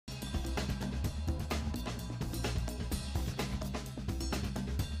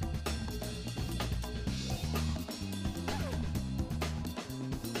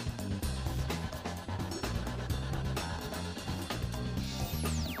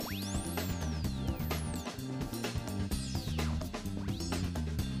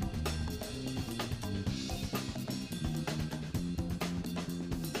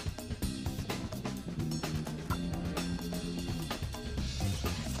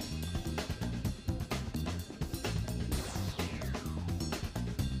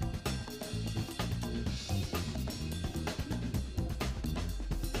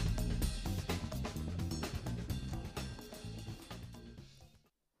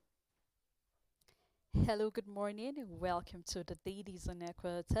Hello, good morning, and welcome to the Dailies on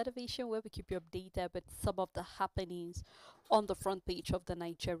Equa Television, where we keep you updated with some of the happenings on the front page of the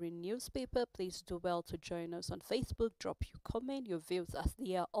Nigerian newspaper. Please do well to join us on Facebook. Drop your comment, your views, as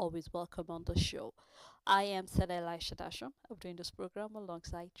they are always welcome on the show. I am Sadela Shadasham. I'm doing this program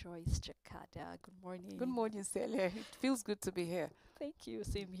alongside Joyce Jakada. Good Good morning. morning, Celia. It feels good to be here. Thank you.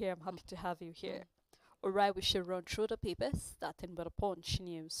 Same here. I'm Mm, happy to have you mm. here. All right, we should run through the papers, starting with the Punch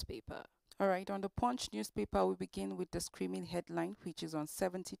newspaper. All right, on the Punch newspaper, we begin with the screaming headline, which is on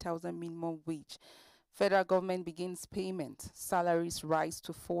 70,000 minimum wage. Federal government begins payment. Salaries rise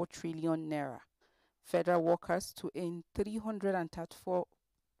to 4 trillion naira. Federal workers to earn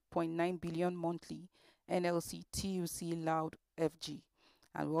 334.9 billion monthly. NLC TUC loud FG.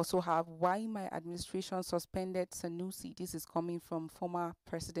 And we also have why my administration suspended Sanusi. This is coming from former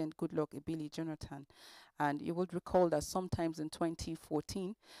President Goodluck Ebele Jonathan. And you would recall that sometimes in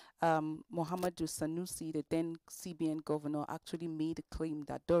 2014, Mohamedou Sanusi, the then CBN governor, actually made a claim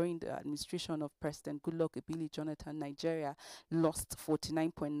that during the administration of President Goodluck Ebele Jonathan, Nigeria lost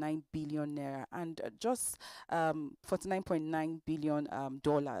 49.9 billion naira and just 49.9 billion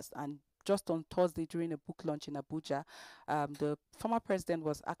dollars. And just on Thursday during a book launch in Abuja, the former president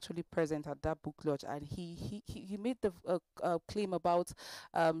was actually present at that book launch, and he made the claim about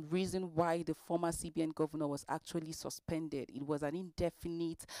reason why the former CBN governor was actually suspended. It was an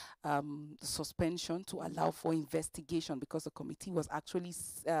indefinite suspension to allow for investigation because the committee was actually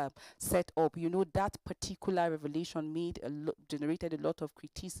set up. You know, that particular revelation generated a lot of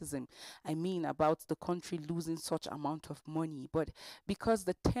criticism. I mean, about the country losing such amount of money, but because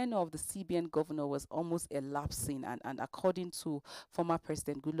the tenure of the CBN governor was almost elapsing, and according to former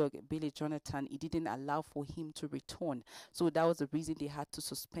President Goodluck Ebele Jonathan, it didn't allow for him to return. So that was the reason they had to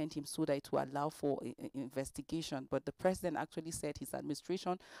suspend him so that it would allow for investigation. But the president actually said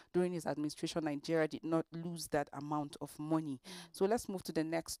during his administration, Nigeria did not lose that amount of money. So let's move to the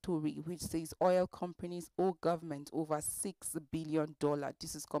next story, which says oil companies owe government over $6 billion.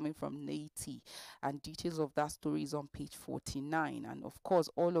 This is coming from Naiti, and details of that story is on page 49. And of course,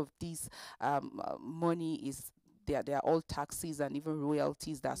 all of this money is they are all taxes and even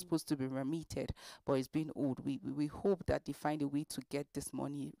royalties that are supposed to be remitted, but it's being owed. We hope that they find a way to get this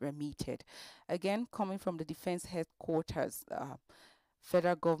money remitted. Again, coming from the defense headquarters,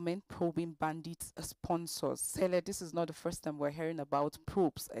 federal government probing bandit sponsors. Sele, this is not the first time we're hearing about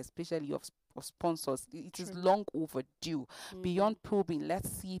probes, especially of sponsors. It is True. long overdue. Mm, Beyond probing, let's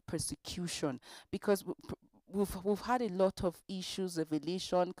see persecution, because we've had a lot of issues,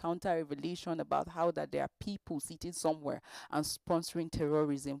 revelation, counter revelation, about how that there are people sitting somewhere and sponsoring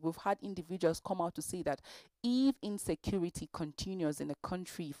terrorism. We've had individuals come out to say that if insecurity continues in a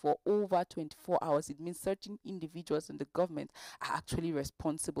country for over 24 hours, it means certain individuals in the government are actually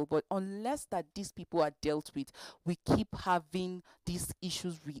responsible. But unless that these people are dealt with, we keep having these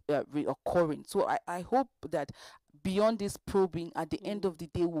issues reoccurring. So I hope that beyond this probing, at the end mm. of the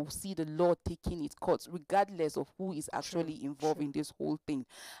day, we'll see the law taking its course, regardless of who is True. actually involved True. in this whole thing.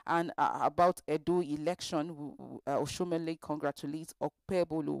 And about Edo election, Oshomele congratulates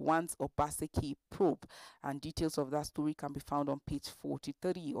Okpebolo wants Obaseki probe, and details of that story can be found on page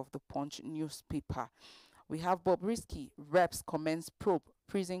 43 of the Punch newspaper. We have Bob Risky, reps commence probe,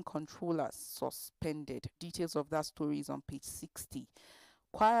 prison controllers suspended. Details of that story is on page 60.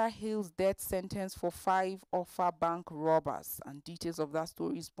 Kwara Hill's death sentence for 5 offer bank robbers, and details of that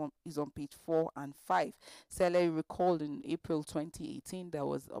story is on page 4 and 5. Sele recalled in April 2018 there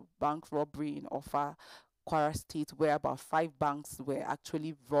was a bank robbery in Offa, Kwara State, where about 5 banks were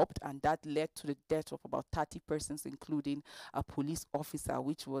actually robbed, and that led to the death of about 30 persons, including a police officer,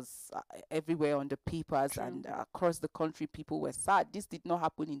 which was everywhere on the papers True. and across the country. People were sad. This did not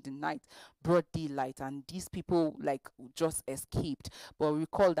happen in the night, broad daylight, and these people like just escaped. But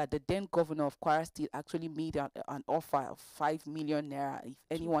recall that the then governor of Kwara State actually made an offer of 5 million naira if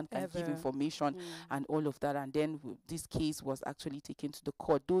To anyone can give ever. information Mm, and all of that. And then this case was actually taken to the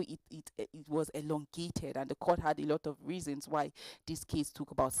court, though it was elongated, and the court had a lot of reasons why this case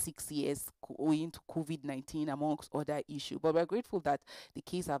took about 6 years, owing to COVID-19 amongst other issues. But we're grateful that the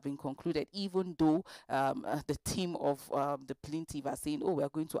case have been concluded, even though the team of the plaintiff are saying, oh, we're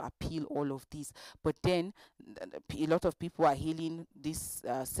going to appeal all of this. But then a lot of people are hailing this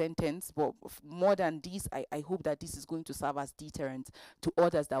sentence. But more than this, I hope that this is going to serve as deterrent to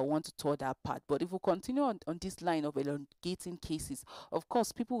others that want to tour that path. But if we continue on this line of elongating cases, of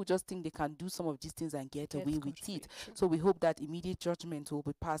course, people will just think they can do some of these things and get get Get away with it. scot-free. True. So we hope that immediate judgment will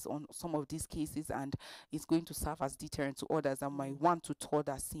be passed on some of these cases, and it's going to serve as deterrent to others that might want to tour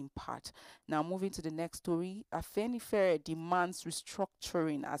that same path. Now, moving to the next story, Afenifere demands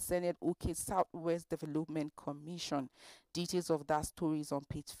restructuring as Senate OK Southwest Development Commission. Details of that story is on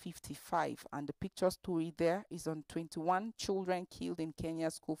page 55, and the picture story there is on 21 children killed in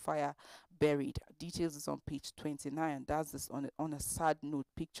Kenya school fire buried. Details is on page 29. That's this on a sad note.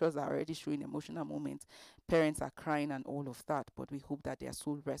 Pictures are already showing emotional moments. Parents are crying and all of that, but we hope that their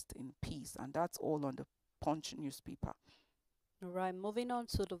soul rest in peace. And that's all on the Punch newspaper. All right, moving on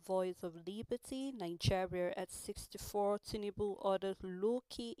to the Voice of Liberty. Nigeria at 64, Tinubu orders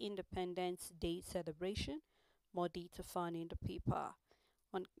low-key Independence Day celebration. More data found in the paper.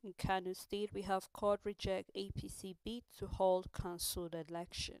 In Kano State, we have court reject APC bid to hold cancelled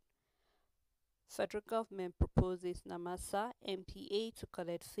election. Federal government proposes Namasa MPA to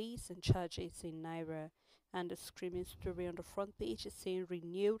collect fees and charges in Naira. And the screaming story on the front page is saying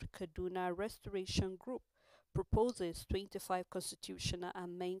renewed Kaduna Restoration Group proposes 25 constitutional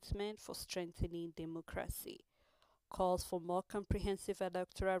amendment for strengthening democracy. Calls for more comprehensive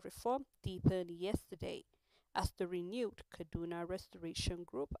electoral reform deepened yesterday as the renewed Kaduna Restoration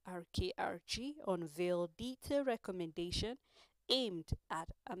Group (RKRG) unveiled detailed recommendation aimed at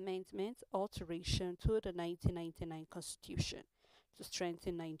amendment alteration to the 1999 Constitution to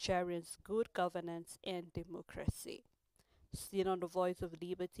strengthen Nigerians' good governance and democracy. Still on the Voice of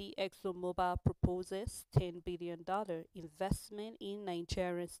Liberty, ExxonMobil proposes $10 billion investment in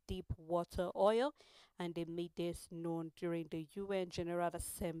Nigeria's deep water oil, and they made this known during the UN General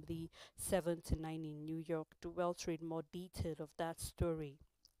Assembly 79 in New York. The Welsh read more detail of that story.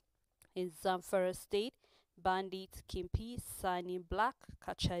 In Zamfara State, bandits Kimpi, Sani Black,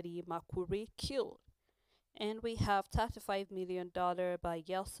 Kachari Makure killed. And we have $35 million by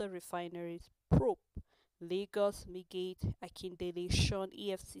Yelsa Refineries probe. Lagos Migate Akindele Sean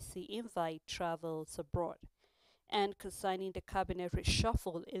EFCC invite travels abroad. And concerning the cabinet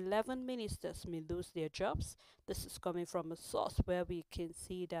reshuffle, 11 ministers may lose their jobs. This is coming from a source where we can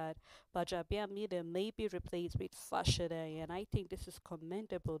see that Bajabiamila may be replaced with Fashada, and I think this is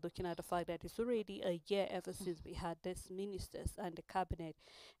commendable looking at the fact that it's already a year ever since we had these ministers and the cabinet,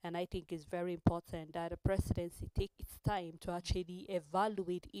 and I think it's very important that the presidency take its time to actually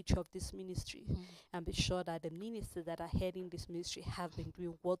evaluate each of these ministries and be sure that the ministers that are heading this ministry have been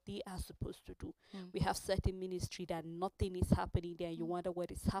doing what they are supposed to do. We have certain ministry that nothing is happening there. You wonder what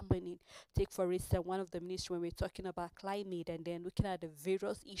is happening. Take for instance one of the ministries when we're talking about climate and then looking at the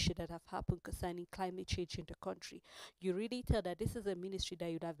various issues that have happened concerning climate change in the country. You really tell that this is a ministry that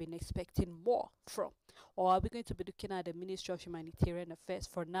you'd have been expecting more from. Or are we going to be looking at the Ministry of Humanitarian Affairs?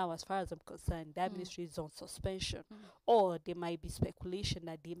 For now, as far as I'm concerned, that ministry is on suspension. Or there might be speculation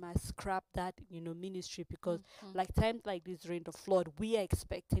that they might scrap that, ministry because like times like this during the flood, we are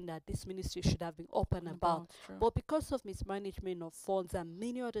expecting that this ministry should have been up and about. But because of mismanagement of funds and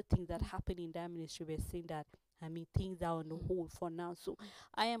many other things that happen in that ministry, we're seeing that things are on the hold for now. So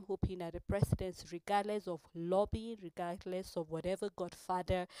I am hoping that the presidency, regardless of lobbying, regardless of whatever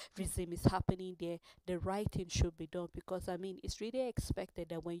godfather regime is happening there, the right thing should be done because it's really expected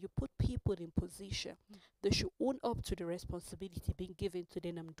that when you put people in position, they should own up to the responsibility being given to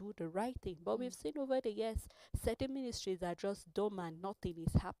them and do the right thing. But we've seen over the years, certain ministries are just dumb and nothing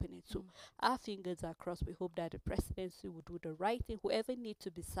is happening. So our fingers are crossed. We hope that the presidency will do the right thing. Whoever needs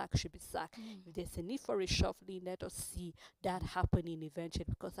to be sacked should be sacked. If there's a need for reshuffling, let us see that happening eventually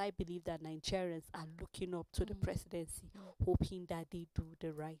because I believe that Nigerians are looking up to the presidency, hoping that they do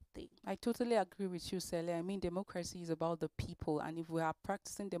the right thing. I totally agree with you, Sally. Democracy is about the people, and if we are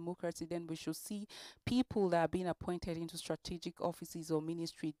practicing democracy, then we should see people that are being appointed into strategic offices or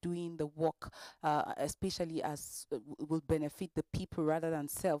ministry doing the work, especially as will benefit the people rather than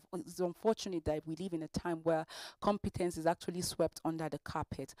self. It's unfortunate that we live in a time where competence is actually swept under the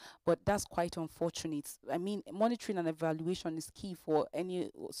carpet, but that's quite unfortunate. Monitoring and evaluation is key for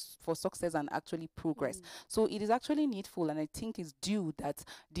success and actually progress. So it is actually needful, and I think it's due that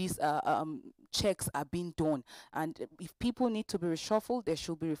these checks are being done. And if people need to be reshuffled, they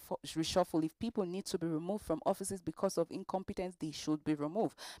should be reshuffled. If people need to be removed from offices because of incompetence, they should be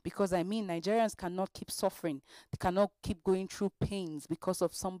removed. Because Nigerians cannot keep suffering. They cannot keep going through pains because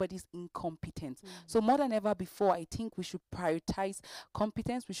of somebody's incompetence. So more than ever before, I think we should prioritize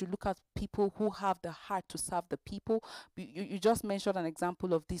competence. We should look at people who have the heart to serve the people. You just mentioned an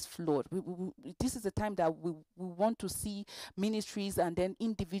example of this flood. This is the time that we want to see ministries and then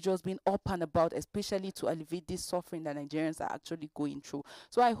individuals being up and about about, especially to alleviate this suffering that Nigerians are actually going through.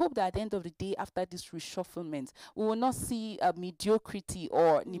 So I hope that at the end of the day, after this reshufflement, we will not see mediocrity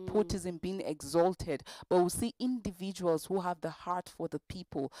or Mm. nepotism being exalted, but we'll see individuals who have the heart for the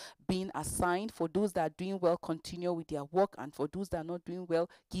people being assigned. For those that are doing well, continue with their work, and for those that are not doing well,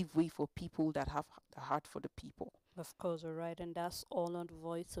 give way for people that have the heart for the people. Of course, all right, and that's all on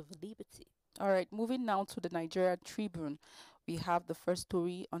Voice of Liberty. All right, moving now to the Nigeria Tribune. We have the first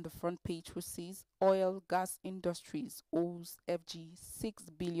story on the front page which says oil gas industries owes FG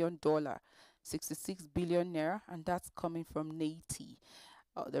 $6 billion, 66 billion naira, and that's coming from Nati.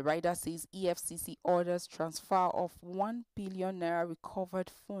 The writer says EFCC orders transfer of 1 billion naira recovered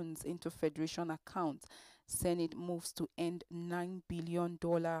funds into Federation accounts. Senate moves to end $9 billion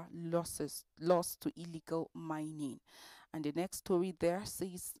losses lost to illegal mining. And the next story there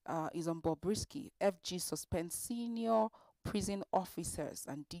says is on Bobrisky. FG suspends senior prison officers,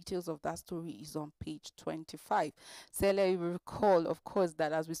 and details of that story is on page 25. Celia, you will recall, of course,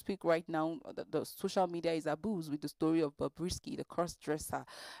 that as we speak right now, the social media is abused with the story of Bobrisky, the cross-dresser,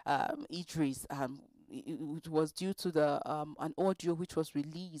 Idris. It was due to the an audio which was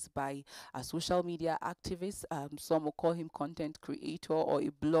released by a social media activist. Some will call him content creator or a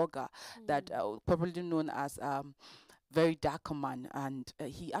blogger that Mm. probably known as very dark man, and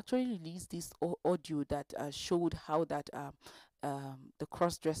he actually released this audio that showed how that the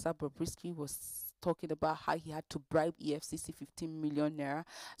cross-dresser Bobrisky was talking about how he had to bribe EFCC 15 million naira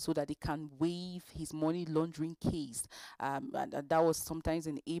so that he can waive his money laundering case. And that was sometimes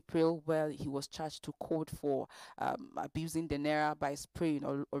in April, where he was charged to court for abusing the naira by spraying.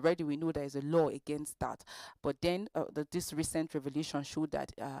 Already we know there is a law against that. But then this recent revelation showed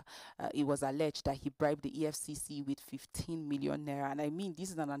that it was alleged that he bribed the EFCC with 15 million naira. And I mean, this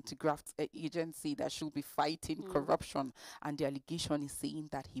is an anti-graft agency that should be fighting Mm. corruption, and the allegation is saying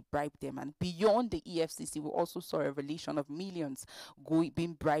that he bribed them. And beyond the EFCC, we also saw a revelation of millions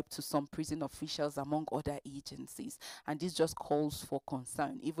being bribed to some prison officials, among other agencies. And this just calls for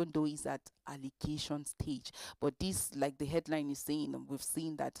concern, even though it's at allegation stage. But this, like the headline is saying, we've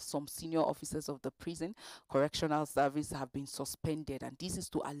seen that some senior officers of the prison correctional service have been suspended, and this is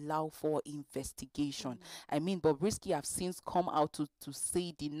to allow for investigation. Mm. I mean, Bobrisky have since come out to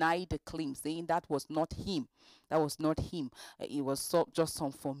say, deny the claim, saying that was not him. That was not him. It was just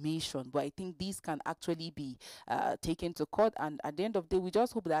some formation. But I think these can actually be taken to court. And at the end of the day, we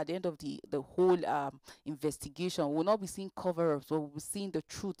just hope that at the end of the whole investigation, we'll not be seeing cover-ups, but we'll be seeing the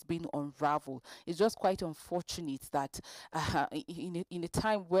truth being unraveled. It's just quite unfortunate that in a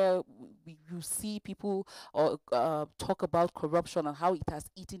time where you see people or talk about corruption and how it has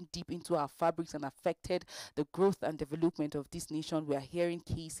eaten deep into our fabrics and affected the growth and development of this nation, we are hearing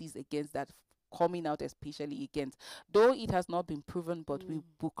cases against that coming out, especially against, though it has not been proven, but we Mm.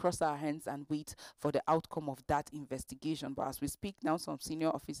 will cross our hands and wait for the outcome of that investigation. But as we speak now, some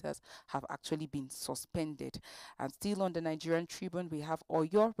senior officers have actually been suspended. And still on the Nigerian Tribune, we have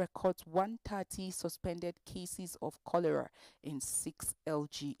Oyo records 130 suspended cases of cholera in 6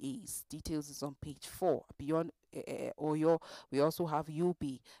 LGAs. Details is on page 4. Beyond Oyo, we also have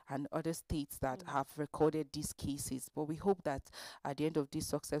UB and other states that Mm. have recorded these cases. But we hope that at the end of this,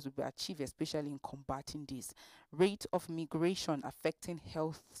 success will be achieved, especially in combating this. Rate of migration affecting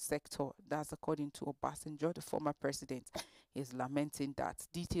health sector. That's according to Obasanjo, the former president, is lamenting that.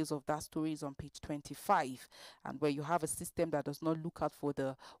 Details of that story is on page 25, and where you have a system that does not look out for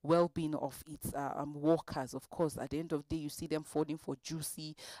the well-being of its workers. Of course, at the end of the day, you see them falling for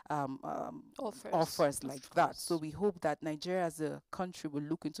juicy Offers, offers of like that. So course. we hope that Nigeria as a country will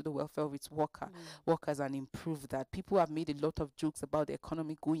look into the welfare of its Mm. workers and improve that. People have made a lot of jokes about the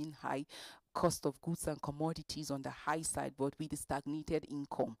economy going high, cost of goods and commodities on the high side, but with the stagnated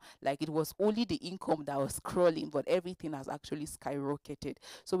income. Like it was only the income that was crawling, but everything has actually skyrocketed.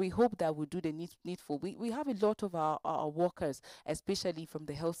 So we hope that we do the needful. We have a lot of our workers, especially from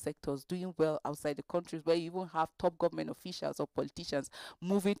the health sectors, doing well outside the countries, where you even have top government officials or politicians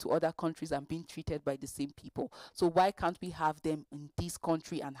moving to other countries and being treated by the same people. So why can't we have them in this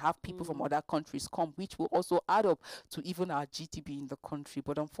country and have people from Mm. other countries come, which will also add up to even our GDP in the country?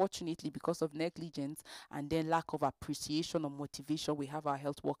 But unfortunately, because of negligence and then lack of appreciation or motivation, we have our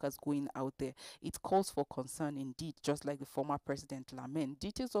health workers going out there. It calls for concern indeed, just like the former president lament.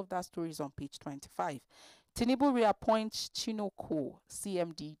 Details of that story is on page 25. Tinubu reappoints Chinoko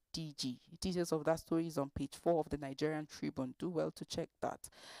CMD DG. Details of that story is on page 4 of the Nigerian Tribune. Do well to check that.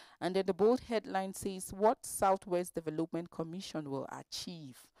 And then the bold headline says, what Southwest Development Commission will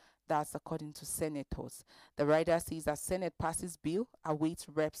achieve. That's according to senators. The rider says that Senate passes bill, awaits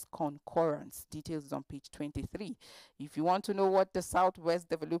reps concurrence. Details is on page 23. If you want to know what the Southwest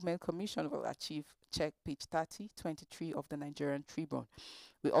Development Commission will achieve, check page 30, 23 of the Nigerian Tribune.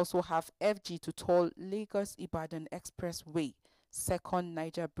 We also have FG to toll Lagos Ibadan Expressway, second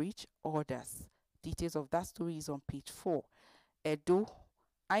Niger Bridge orders. Details of that story is on page 4. Edo,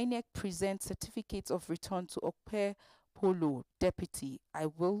 INEC presents certificates of return to Okpe Polo deputy. I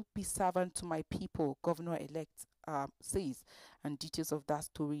will be servant to my people, Governor-elect says. And details of that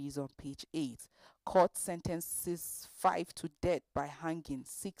story is on page 8. Court sentences 5 to death by hanging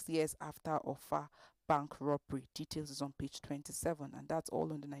 6 years after Offa bank robbery. Details is on page 27. And that's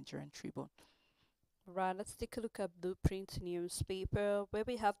all on the Nigerian Tribune. Right, let's take a look at Blueprint newspaper, where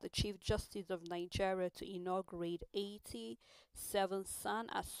we have the Chief Justice of Nigeria to inaugurate 87th San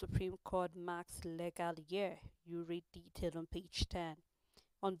as Supreme Court marks legal year. You read detail on page 10.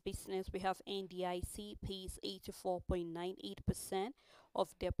 On business, we have NDIC pays 84.98%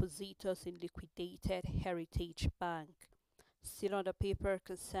 of depositors in liquidated Heritage Bank. Still on the paper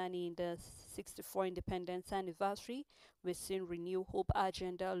concerning the 64th Independence Anniversary, we're seeing Renew Hope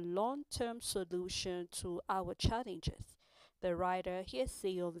Agenda long-term solution to our challenges. The writer here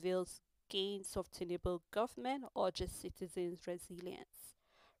say unveils gains of Tinubu government, urges citizens' resilience.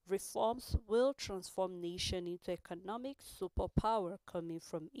 Reforms will transform nation into economic superpower coming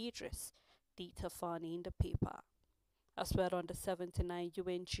from Idris. Data found in the paper. As well on the 79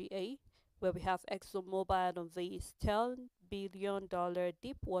 UNGA, where we have ExxonMobil unveils $10 billion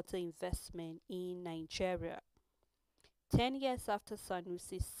deep water investment in Nigeria. 10 years after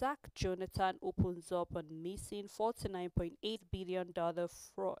Sanusi's sack, Jonathan opens up on missing $49.8 billion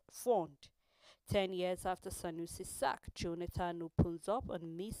fund. 10 years after Sanusi's sack, Jonathan opens up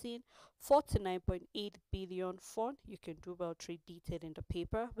on missing 49.8 billion fund. You can do well to read detail in the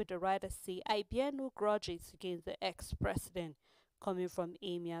paper, with the writer say I bear no grudges against the ex-president, coming from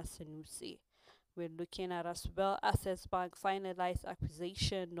Emir Sanusi. We're looking at as well Access Bank finalized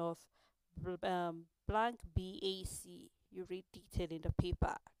acquisition of blank BAC. You read detail in the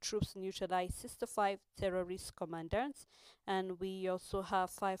paper. Troops neutralize 65 terrorist commandants, and we also have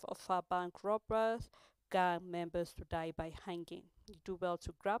 5 of our bank robbers, gang members to die by hanging. You do well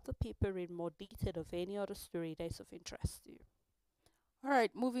to grab the paper in more detail of any other story that is of interest to you. All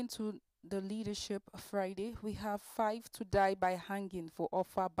right, moving to the leadership Friday, we have 5 to die by hanging for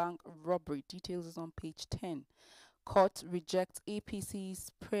Offa bank robbery. Details is on page 10. Court rejects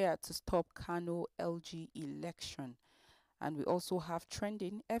APC's prayer to stop Kano LG election. And we also have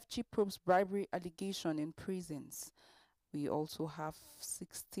trending FG probes bribery allegation in prisons. We also have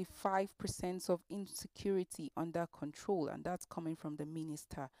 65% of insecurity under control, and that's coming from the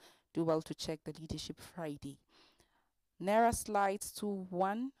minister. Do well to check the leadership Friday. Naira slides to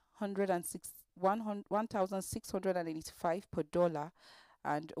 1,685 per dollar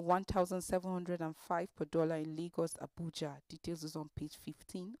and 1,705 per dollar in Lagos, Abuja. Details is on page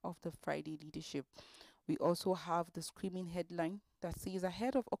 15 of the Friday leadership. We also have the screaming headline that says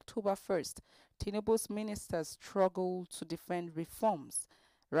ahead of October 1st, Tinubu's ministers struggle to defend reforms.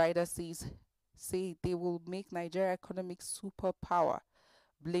 Rider say they will make Nigeria economic superpower.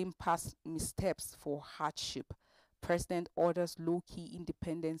 Blame past missteps for hardship. President orders low-key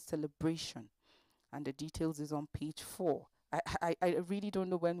independence celebration. And the details is on page 4. I really don't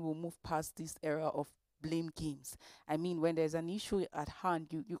know when we'll move past this era of blame games. I mean, when there's an issue at hand,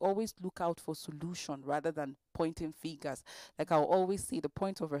 you always look out for solution rather than pointing fingers. Like I'll always say, the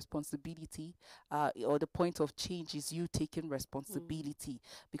point of responsibility or the point of change is you taking responsibility,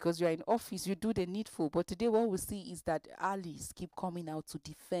 because you're in office, you do the needful. But today what we see is that allies keep coming out to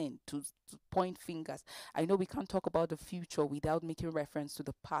defend, to point fingers. I know we can't talk about the future without making reference to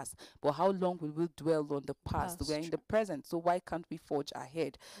the past, but how long will we dwell on the past? That's We're in the true. present, so why can't we forge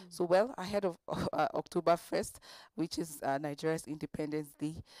ahead? So, well, ahead of October 1st, which is Nigeria's Independence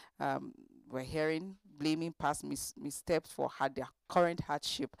Day, we're hearing blaming past missteps for their current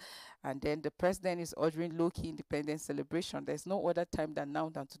hardship. And then the president is ordering low-key independence celebration. There's no other time than now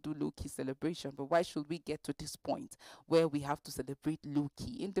than to do low-key celebration. But why should we get to this point where we have to celebrate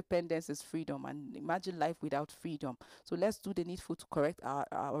low-key? Independence is freedom, and imagine life without freedom. So let's do the needful to correct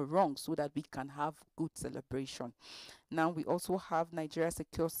our wrongs so that we can have good celebration. Now we also have Nigeria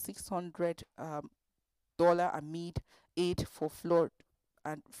secures $600 amid aid for flood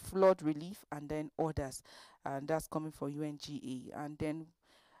relief, and then orders, and that's coming for UNGA. And then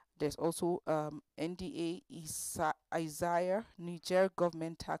there's also NDA is Isaiah Niger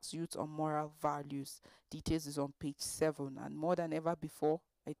government tax youth on moral values. Details is on page 7. And more than ever before,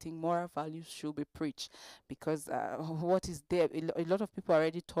 I think moral values should be preached because what is there? A lot of people are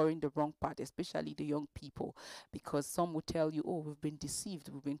already touring the wrong path, especially the young people, because some will tell you, oh, we've been deceived.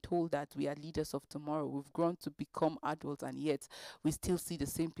 We've been told that we are leaders of tomorrow. We've grown to become adults, and yet we still see the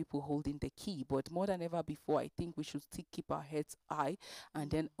same people holding the key. But more than ever before, I think we should still keep our heads high and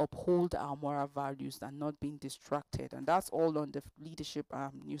Mm. then uphold our moral values and not being distracted. And that's all on the leadership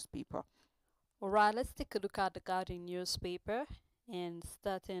newspaper. Alright, let's take a look at the Guardian newspaper and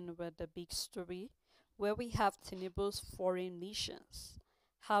starting with the big story where we have Tinubu's foreign missions.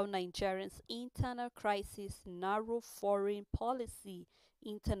 How Nigerians' internal crisis narrow foreign policy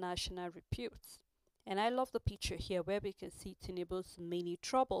international repute. And I love the picture here where we can see Tinubu's many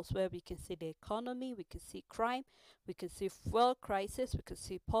troubles, where we can see the economy, we can see crime, we can see fuel crisis, we can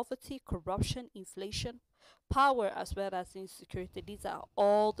see poverty, corruption, inflation, power, as well as insecurity. These are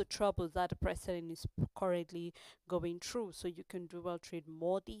all the troubles that the president is currently going through. So you can do well to read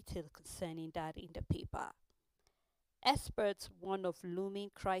more detail concerning that in the paper. Experts warn of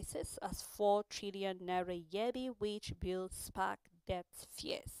looming crisis as 4 trillion naira yearly wage bill spark debt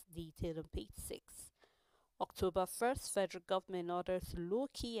fears. Detailed on page 6. October 1st, federal government orders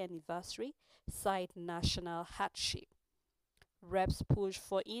low-key anniversary, cite national hardship. Reps push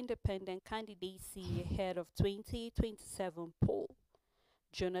for independent candidacy ahead of 2027 poll.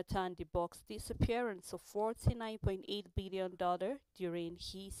 Jonathan debunks disappearance of $49.8 billion during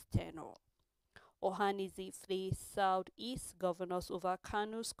his tenure. Ohanizi flees Southeast governors over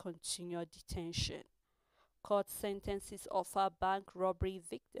Kanu's continued detention. Court sentences offer bank robbery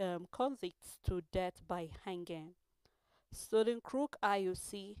convicts to death by hanging. Stolen Crook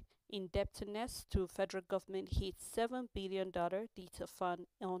IOC indebtedness to federal government hits $7 billion data fund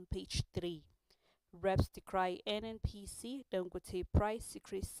on page 3. Reps decry NNPC, Dangote price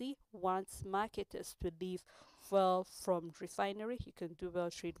secrecy, wants marketers to leave fuel from refinery. You can do well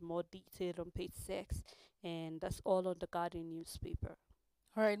to read more detail on page 6. And that's all on the Guardian newspaper.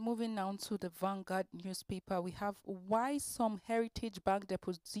 All right, moving now to the Vanguard newspaper, we have why some Heritage Bank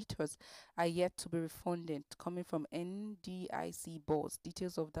depositors are yet to be refunded, coming from NDIC boards.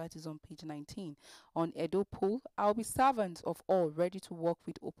 Details of that is on page 19. On Edo poll, I'll be servant of all, ready to work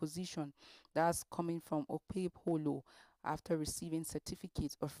with opposition. That's coming from Ope Polo. After receiving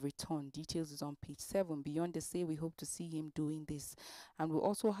certificate of return, details is on page 7. Beyond the say, we hope to see him doing this. And we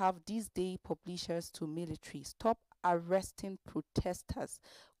also have these day publishers to military. Stop arresting protesters,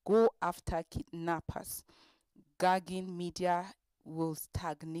 go after kidnappers. Gagging media will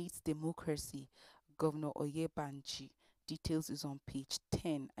stagnate democracy. Governor Oyebanji. Details is on page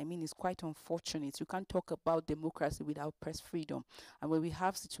 10. I mean, it's quite unfortunate. You can't talk about democracy without press freedom. And when we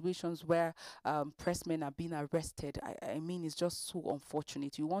have situations where pressmen are being arrested, I mean, it's just so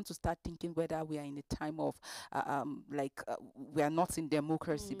unfortunate. You want to start thinking whether we are in a time of, we are not in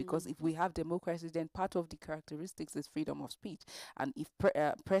democracy. Because Mm. if we have democracy, then part of the characteristics is freedom of speech. And if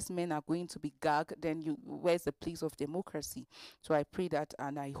pressmen are going to be gagged, then where's the place of democracy? So I pray that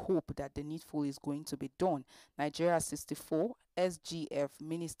and I hope that the needful is going to be done. Nigeria 64, SGF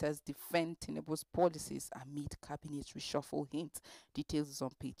ministers defend Tinubu's policies amid cabinet reshuffle hint. Details is on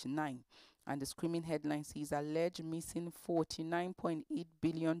page 9. And the screaming headline says alleged missing $49.8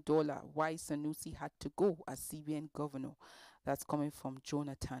 billion. Why Sanusi had to go as CBN governor. That's coming from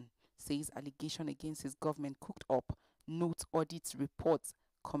Jonathan. Says allegation against his government cooked up. Note audit reports.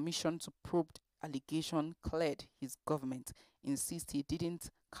 Commission to probe allegation cleared his government. Insists he didn't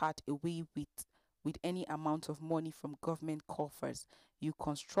cut away with any amount of money from government coffers. You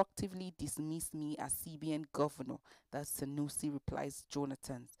constructively dismiss me as CBN governor. That's Sanusi replies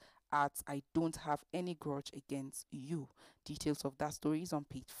Jonathan. Adds, I don't have any grudge against you. Details of that story is on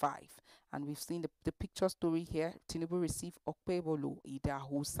page 5. And we've seen the picture story here. Tinubu received Okpebolo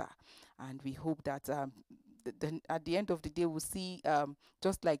Idahosa. And we hope that at the end of the day, we'll see,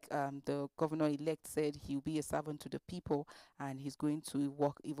 just like the governor-elect said, he'll be a servant to the people and he's going to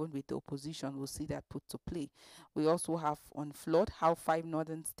work even with the opposition. We'll see that put to play. We also have on flood how 5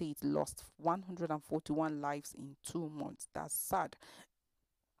 northern states lost 141 lives in 2 months. That's sad.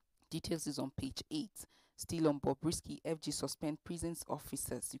 Details is on page 8. Still on Bobrisky, FG suspend prisons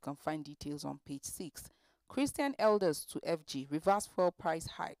officers. You can find details on page 6. Christian elders to FG reverse fuel price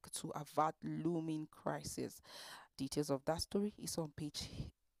hike to avert looming crisis. Details of that story is on page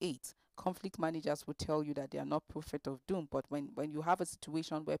 8. Conflict managers will tell you that they are not prophet of doom, but when you have a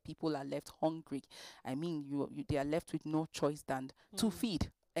situation where people are left hungry, I mean, they are left with no choice than to Mm.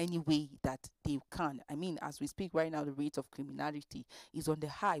 feed. any way that they can. I mean, as we speak right now, the rate of criminality is on the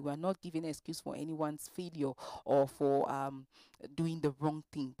high. We are not giving excuse for anyone's failure or for doing the wrong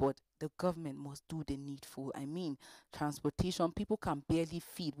thing, but the government must do the needful. I mean, transportation, people can barely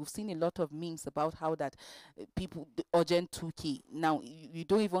feed. We've seen a lot of memes about how that people, the urgent 2K. Now, you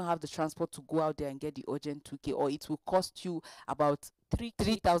don't even have the transport to go out there and get the urgent 2K, or it will cost you about 3K to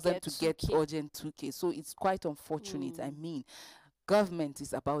 3,000 get to get 2K. urgent 2K. So it's quite unfortunate. I Mm. mean, government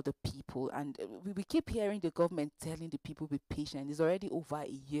is about the people, and we keep hearing the government telling the people be patient. It's already over a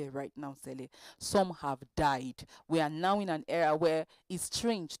year right now, Sele. Some have died. We are now in an era where it's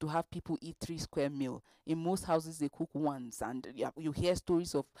strange to have people eat 3 square meal. In most houses they cook once, and yeah, you hear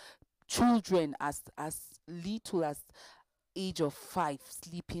stories of children as little as age of 5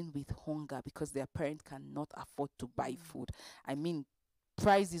 sleeping with hunger because their parent cannot afford to buy Mm. food. I mean,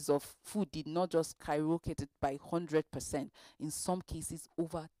 prices of food did not just skyrocketed by 100%, in some cases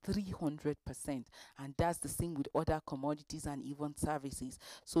over 300%, and that's the same with other commodities and even services.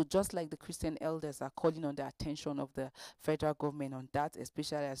 So just like the Christian elders are calling on the attention of the federal government on that,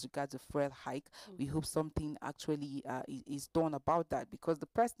 especially as regards the fuel hike, we Mhm. hope something actually is done about that, because the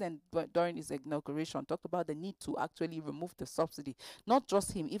president during his inauguration talked about the need to actually remove the subsidy. Not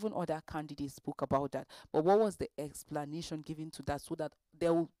just him, even other candidates spoke about that. But what was the explanation given to that, so that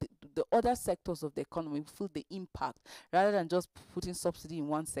there will, the other sectors of the economy will feel the impact, rather than just putting subsidy in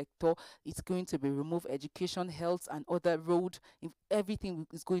one sector? It's going to be remove education, health, and other road. If everything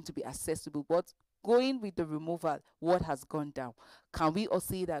is going to be accessible, but going with the removal, what has gone down? Can we all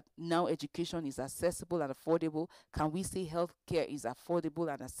say that now education is accessible and affordable? Can we say healthcare is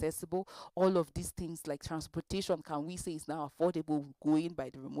affordable and accessible? All of these things like transportation, can we say is now affordable going by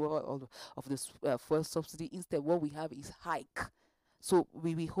the removal of this fuel subsidy? Instead, what we have is hike. So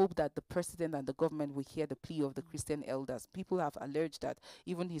we hope that the president and the government will hear the plea of the Christian elders. People have alleged that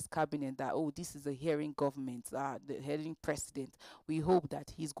even his cabinet, that, oh, this is a hearing government, the hearing president. We hope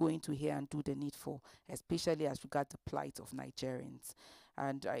that he's going to hear and do the needful, especially as regard the plight of Nigerians.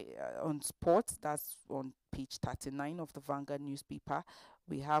 And on sports, that's on page 39 of the Vanguard newspaper.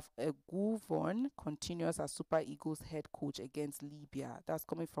 We have a Guvon continues as Super Eagles head coach against Libya. That's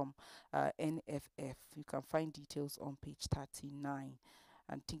coming from NFF. You can find details on page 39.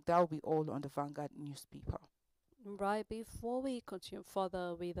 And I think that will be all on the Vanguard newspaper. Right, before we continue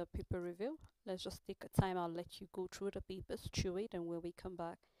further with the paper review, let's just take a time. I'll let you go through the papers, chew it, and when we come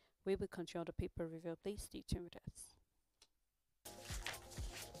back, we will continue the paper review. Please stay tuned with us.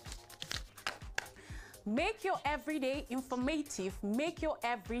 Make your everyday informative, make your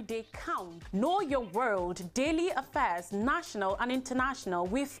everyday count. Know your world, daily affairs, national and international,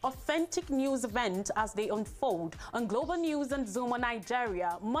 with authentic news events as they unfold on Global News and Zuma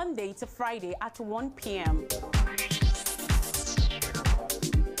Nigeria, Monday to Friday at 1 p.m.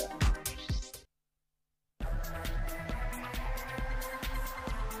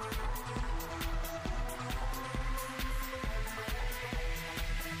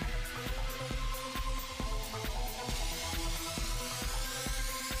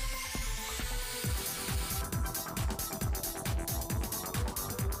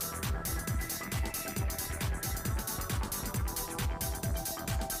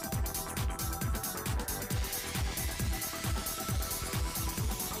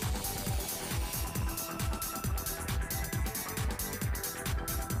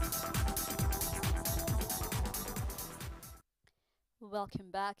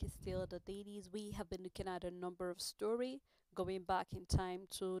 Welcome back. It's still the dailies. We have been looking at a number of stories going back in time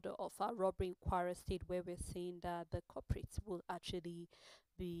to the Offa robbery in Kwara State, where we're seeing that the culprits will actually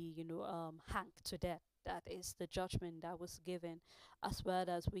be, hanged to death. That is the judgment that was given, as well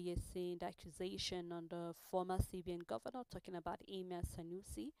as we are seeing the accusation on the former CBN governor, talking about Emir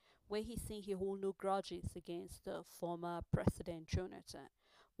Sanusi, where he's saying he hold no grudges against the former president Jonathan.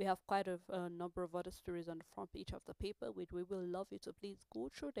 We have quite a number of other stories on the front page of the paper, which we will love you to please go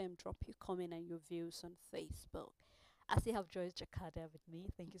through them, drop your comment and your views on Facebook. I still have Joyce Jakarta with me.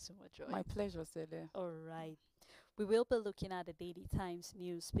 Thank you so much, My Joyce. pleasure, Celia. All right. We will be looking at the Daily Times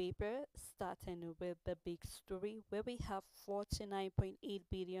newspaper, starting with the big story where we have $49.8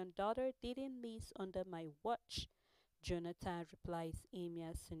 billion didn't lease under my watch. Jonathan replies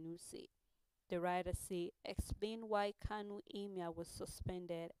Emir Sanusi. The writer say, explain why Kanu Emir was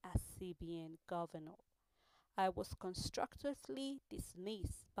suspended as CBN governor. I was constructively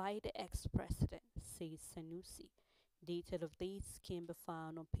dismissed by the ex-president, says Sanusi. Detail of this can be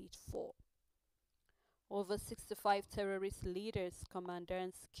found on page 4. Over 65 terrorist leaders,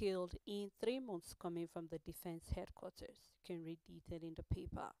 commandants killed in 3 months coming from the defense headquarters. You can read detail in the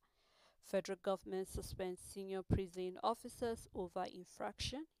paper. Federal government suspends senior prison officers over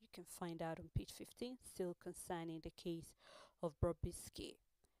infraction. You can find out on page 15, still concerning the case of Bobrisky.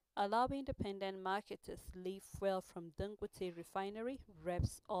 Allow independent marketers leave fuel from Dangote refinery,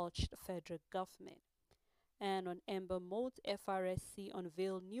 reps urge the federal government. And on Ember Mode, FRSC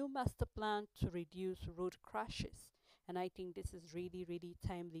unveiled new master plan to reduce road crashes. And I think this is really, really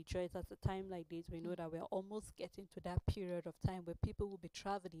timely. Joyce, at a time like this, we know that we're almost getting to that period of time where people will be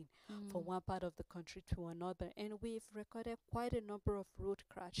traveling from one part of the country to another. And we've recorded quite a number of road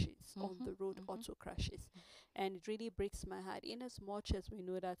crashes on the road, auto crashes. And it really breaks my heart, in as much as we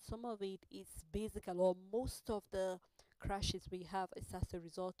know that some of it is basically, or most of the crashes we have is as a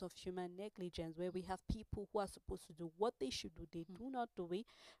result of human negligence, where we have people who are supposed to do what they should do, they do not do it.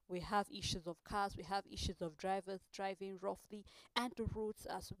 We have issues of cars, we have issues of drivers driving roughly, and the roads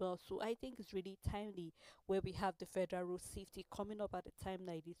as well. So I think it's really timely where we have the federal road safety coming up at a time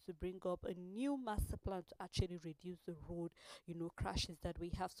like this to bring up a new master plan to actually reduce the road, crashes that we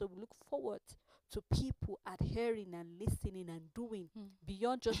have. So we look forward to people adhering and listening and doing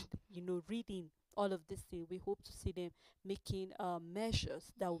beyond just reading all of this thing. We hope to see them making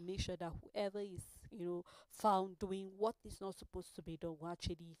measures that will make sure that whoever is found doing what is not supposed to be done will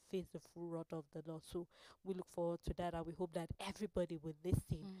actually face the full wrath of the law. So we look forward to that, and we hope that everybody will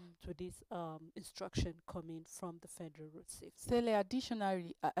listen to this instruction coming from the federal road safety. Stella,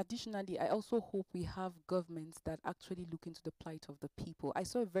 additionally, I also hope we have governments that actually look into the plight of the people. I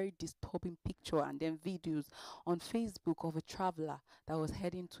saw a very disturbing picture and then videos on Facebook of a traveler that was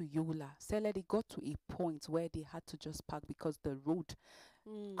heading to Yola. Stella, they got to a point where they had to just park because the road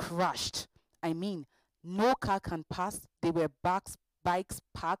crashed. I mean, no car can pass. There were bikes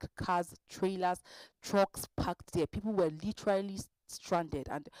parked, cars, trailers, trucks parked there. People were literally stranded,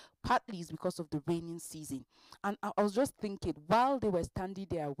 and partly is because of the raining season. And I was just thinking, while they were standing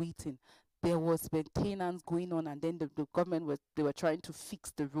there waiting, there was maintenance going on, and then the government they were trying to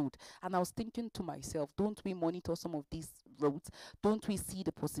fix the road. And I was thinking to myself, don't we monitor some of these roads? Don't we see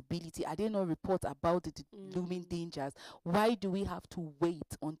the possibility? Are there no reports about the looming dangers? Why do we have to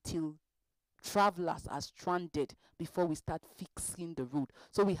wait until travelers are stranded before we start fixing the road?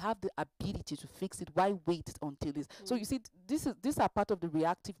 So we have the ability to fix it. Why wait until this? So you see, these are part of the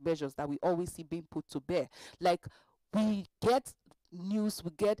reactive measures that we always see being put to bear. Like, we get news,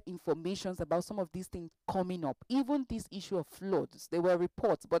 we get informations about some of these things coming up. Even this issue of floods, there were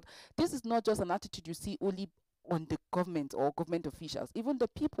reports, but this is not just an attitude you see only on the government or government officials. Even the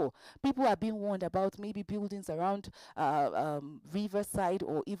people are being warned about maybe buildings around riverside,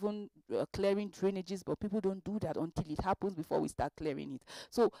 or even clearing drainages, but people don't do that until it happens before we start clearing it.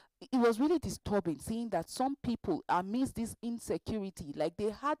 So it was really disturbing seeing that some people, amidst this insecurity, like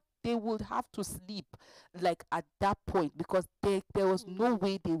they would have to sleep like at that point, because there was no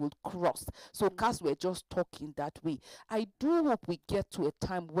way they would cross. So cars were just talking that way. I do hope we get to a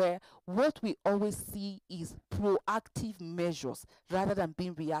time where what we always see is proactive measures rather than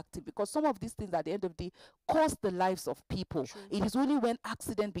being reactive, because some of these things at the end of the day cost the lives of people. It is only when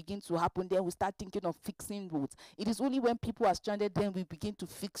accident begins to happen, then we start thinking of fixing roads. It is only when people are stranded, then we begin to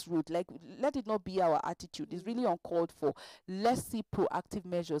fix roads. Like, let it not be our attitude. It's really uncalled for. Let's see proactive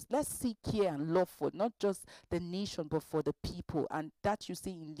measures. Let's see care and love for not just the nation, but for the people. And that you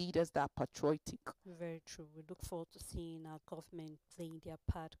see in leaders that are patriotic. Very true. We look forward to seeing our government playing their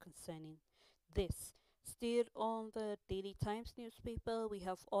part concerning this. Still on the Daily Times newspaper, we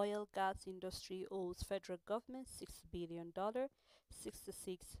have oil gas industry owes federal government $6 billion,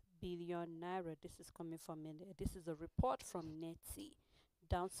 66 billion naira. This is coming from this is a report from NETSI.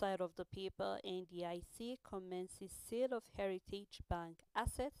 Downside of the paper, NDIC commences sale of Heritage Bank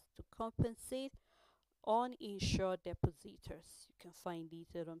assets to compensate uninsured depositors. You can find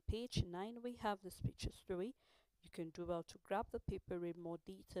detail on page 9. We have this picture story. You can do well to grab the paper, read more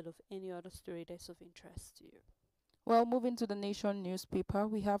detail of any other story that's of interest to you. Well, moving to the Nation newspaper,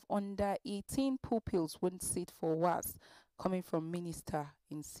 we have under 18 pupils won't sit for WAS, coming from Minister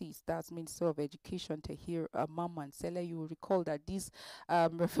in seats. That's Minister of Education, Tahir Mamman Sele. You will recall that this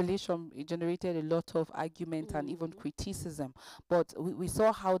revelation generated a lot of argument and even criticism. But we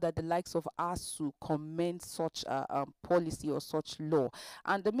saw how that the likes of ASU commend such policy or such law.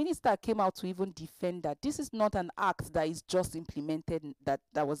 And the minister came out to even defend that this is not an act that is just implemented,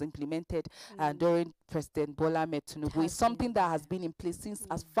 that was implemented during President Bola Ahmed Tinubu. It's something that has been in place since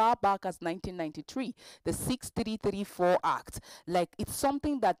as far back as 1993, the 6334 Act. Like, it's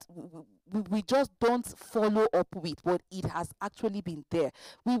something that we just don't follow up with what it has actually been there.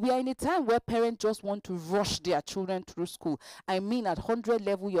 We are in a time where parents just want to rush their children through school. I mean, at 100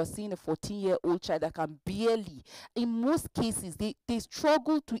 level, you're seeing a 14-year-old child that can barely, in most cases, they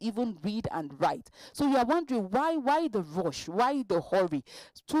struggle to even read and write. So you are wondering why the rush, why the hurry?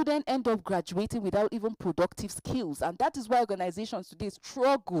 Students end up graduating without even productive skills, and that is why organizations today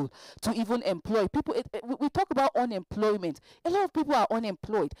struggle to even employ people. We talk about unemployment. A lot of people are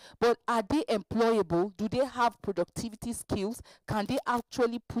unemployed, but are they employable? Do they have productivity skills? Can they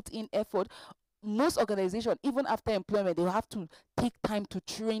actually put in effort? Most organizations, even after employment, they will have to take time to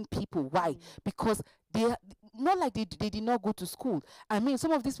train people. Why? Because they, not like they did not go to school. I mean,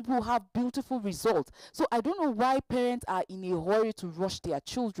 some of these people have beautiful results. So I don't know why parents are in a hurry to rush their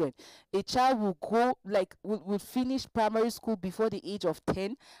children. A child will go, like, will finish primary school before the age of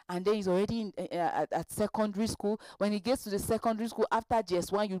 10, and then he's already at secondary school. When he gets to the secondary school, after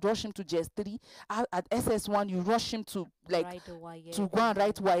JS1, you rush him to JS3. At SS1, you rush him to, like, to go and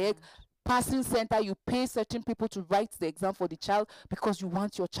write WAEC. Passing center, you pay certain people to write the exam for the child because you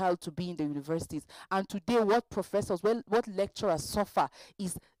want your child to be in the universities. And today, what professors, well, what lecturers suffer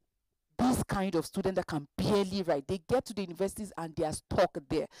is this kind of student that can barely write. They get to the universities and they are stuck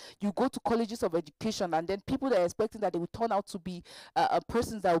there. You go to colleges of education, and then people that are expecting that they will turn out to be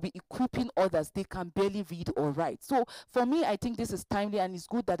persons that will be equipping others, they can barely read or write. So for me, I think this is timely, and it's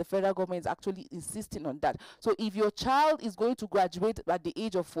good that the federal government is actually insisting on that. So if your child is going to graduate at the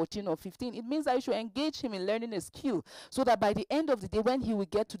age of 14 or 15, it means that you should engage him in learning a skill, so that by the end of the day, when he will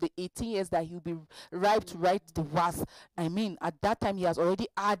get to the 18 years, that he'll be ripe to write the WAS. I mean, at that time, he has already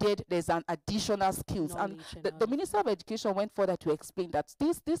added, there's an additional skills. And the Minister of Education went further to explain that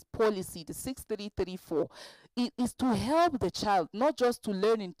this policy, the 6334, it is to help the child, not just to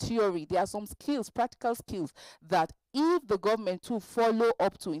learn in theory. There are some skills, practical skills, that if the government to follow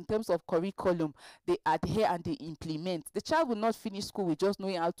up to in terms of curriculum, they adhere and they implement. The child will not finish school with just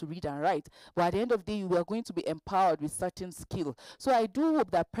knowing how to read and write, but at the end of the day, you are going to be empowered with certain skill. So I do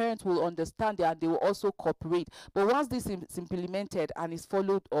hope that parents will understand that, and they will also cooperate. But once this is implemented and is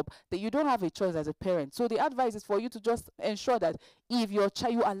followed up, that you don't have a choice as a parent. So the advice is for you to just ensure that if your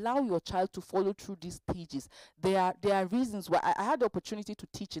child, you allow your child to follow through these stages. There are reasons why. I had the opportunity to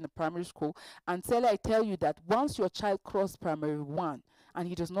teach in a primary school, and I tell you that once your child cross primary 1 and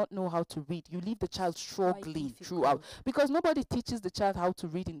he does not know how to read, you leave the child struggling throughout, because nobody teaches the child how to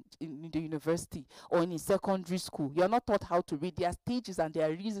read in the university or in a secondary school. You're not taught how to read. There are stages and there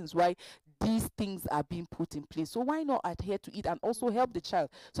are reasons why these things are being put in place. So why not adhere to it and also help the child,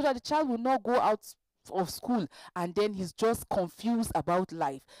 so that the child will not go out of school and then he's just confused about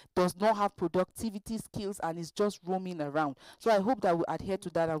life, does not have productivity skills, and is just roaming around. So I hope that we adhere to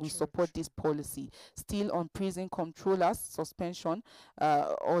that and we support this policy. Still on prison controllers suspension,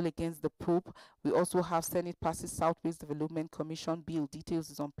 all against the Pope. We also have Senate passes Southwest Development Commission bill. Details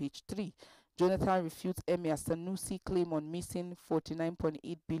is on page 3. Jonathan refutes Emir Sanusi claim on missing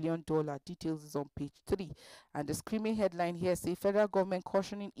 $49.8 billion. Details is on page 3. And the screaming headline here says federal government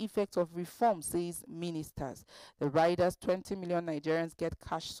cautioning effects of reform, says ministers. The riders, 20 million Nigerians get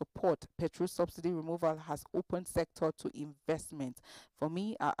cash support. Petrol subsidy removal has opened sector to investment. For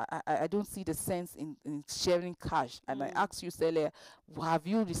me, I don't see the sense in sharing cash. And I asked you, Celia, have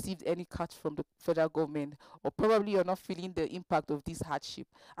you received any cash from the federal government? Or probably you're not feeling the impact of this hardship.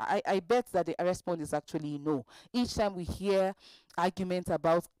 I bet that the response is actually no. Each time we hear arguments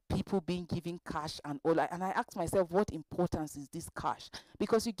about people being given cash and all, and I ask myself, what importance is this cash?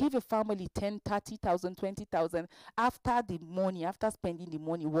 Because you give a family 10, 30,000, 20,000, after the money, after spending the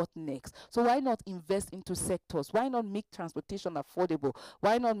money, what next? So why not invest into sectors? Why not make transportation affordable?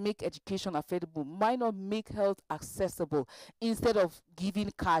 Why not make education affordable? Why not make health accessible? Instead of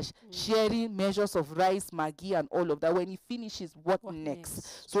giving cash, sharing measures of rice, Maggi and all of that, when he finishes, what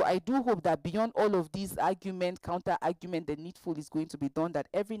next? So I do hope that beyond all of these argument, counter argument, the needful is going to be done, that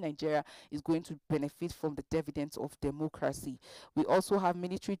every Nigeria is going to benefit from the dividends of democracy. We also have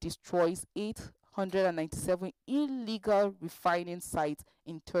military destroys 897 illegal refining sites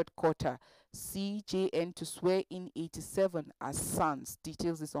in third quarter. CJN to swear in 87 as sons.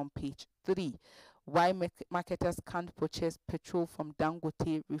 Details is on page 3. Why marketers can't purchase petrol from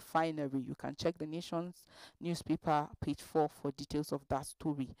Dangote refinery. You can check the Nation's newspaper, page 4, for details of that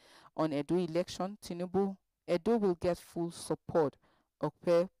story. On Edo election, Tinubu, Edo will get full support.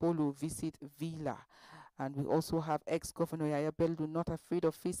 Okpe Bolu visit Villa. And we also have ex-governor Yaya Bello not afraid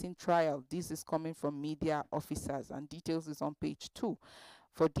of facing trial. This is coming from media officers, and details is on page 2.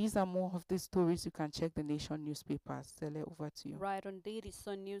 For these and more of these stories, you can check the Nation newspaper. Sele, over to you. Right, on Dailies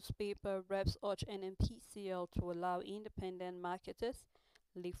newspaper, reps urge NNPCL to allow independent marketers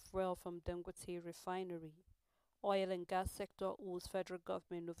leaf well from Dangote refinery. Oil and gas sector owes federal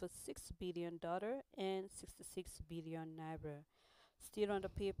government over $6 billion and 66 billion naira. Still on the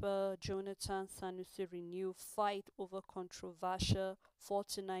paper, Jonathan Sanusi renew fight over controversial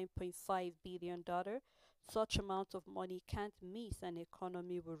 $49.5 billion. Such amount of money can't miss and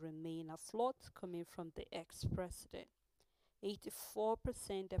economy will remain afloat, coming from the ex-president.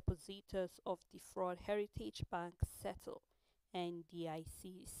 84% depositors of the fraud Heritage Bank settle.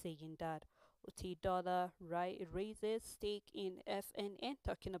 NDIC saying that Dollar raises stake in FNN,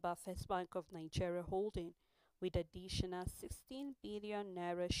 talking about First Bank of Nigeria holding, with additional 16 billion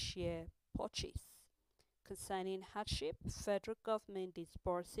naira share purchase. Concerning hardship, federal government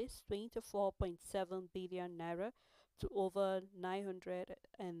disburses 24.7 billion naira to over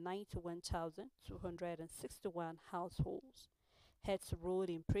 991,261 households. Heads rolled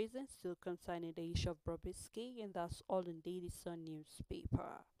in prison, still concerning the issue of Bobrisky, and that's all in Daily Sun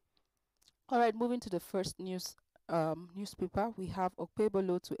newspaper. All right, moving to the first newspaper, we have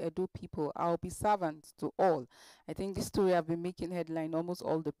Okpebolo to Edo people. I'll be servant to all. I think this story have been making headline almost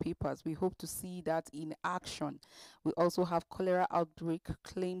all the papers. We hope to see that in action. We also have cholera outbreak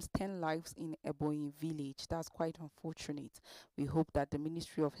claims 10 lives in Ebonyi village. That's quite unfortunate. We hope that the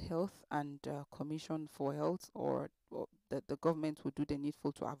Ministry of Health and Commission for Health or the government will do the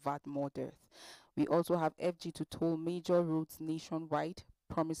needful to avert more death. We also have FG to toll major roads nationwide,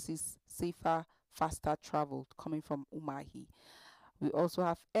 promises safer, faster travel, coming from Umahi. We also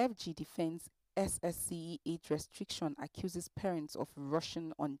have FG defends SSCE age restriction, accuses parents of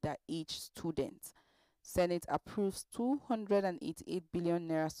rushing underage students. Senate approves 288 billion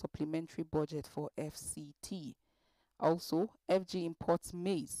naira supplementary budget for FCT. Also, FG imports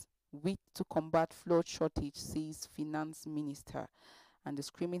maize, wheat to combat flood shortage, says Finance Minister. And the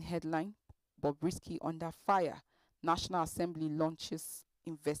screaming headline, Bobrisky under fire. National Assembly launches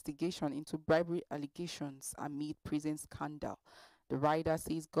investigation into bribery allegations amid prison scandal. The rider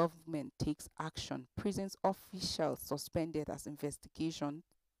says government takes action. Prisons officials suspended as investigation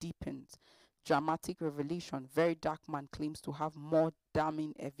deepens. Dramatic revelation. Very dark man claims to have more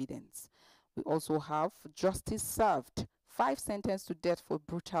damning evidence. We also have justice served. 5 sentenced to death for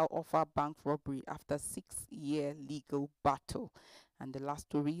brutal offer bank robbery after 6-year legal battle. And the last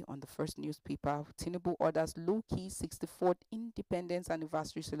story on the first newspaper, Tinubu orders low-key 64th Independence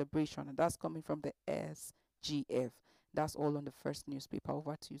Anniversary celebration. And that's coming from the SGF. That's all on the first newspaper.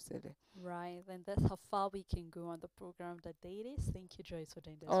 Over to you, Sele. Right, and that's how far we can go on the program, The Dailies. Thank you, Joyce, for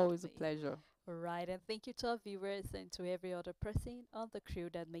doing this Always a with me. pleasure. Right, and thank you to our viewers and to every other person on the crew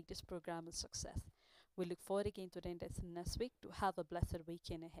that make this program a success. We look forward again to doing this next week. To have a blessed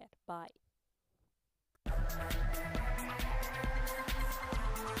weekend ahead. Bye.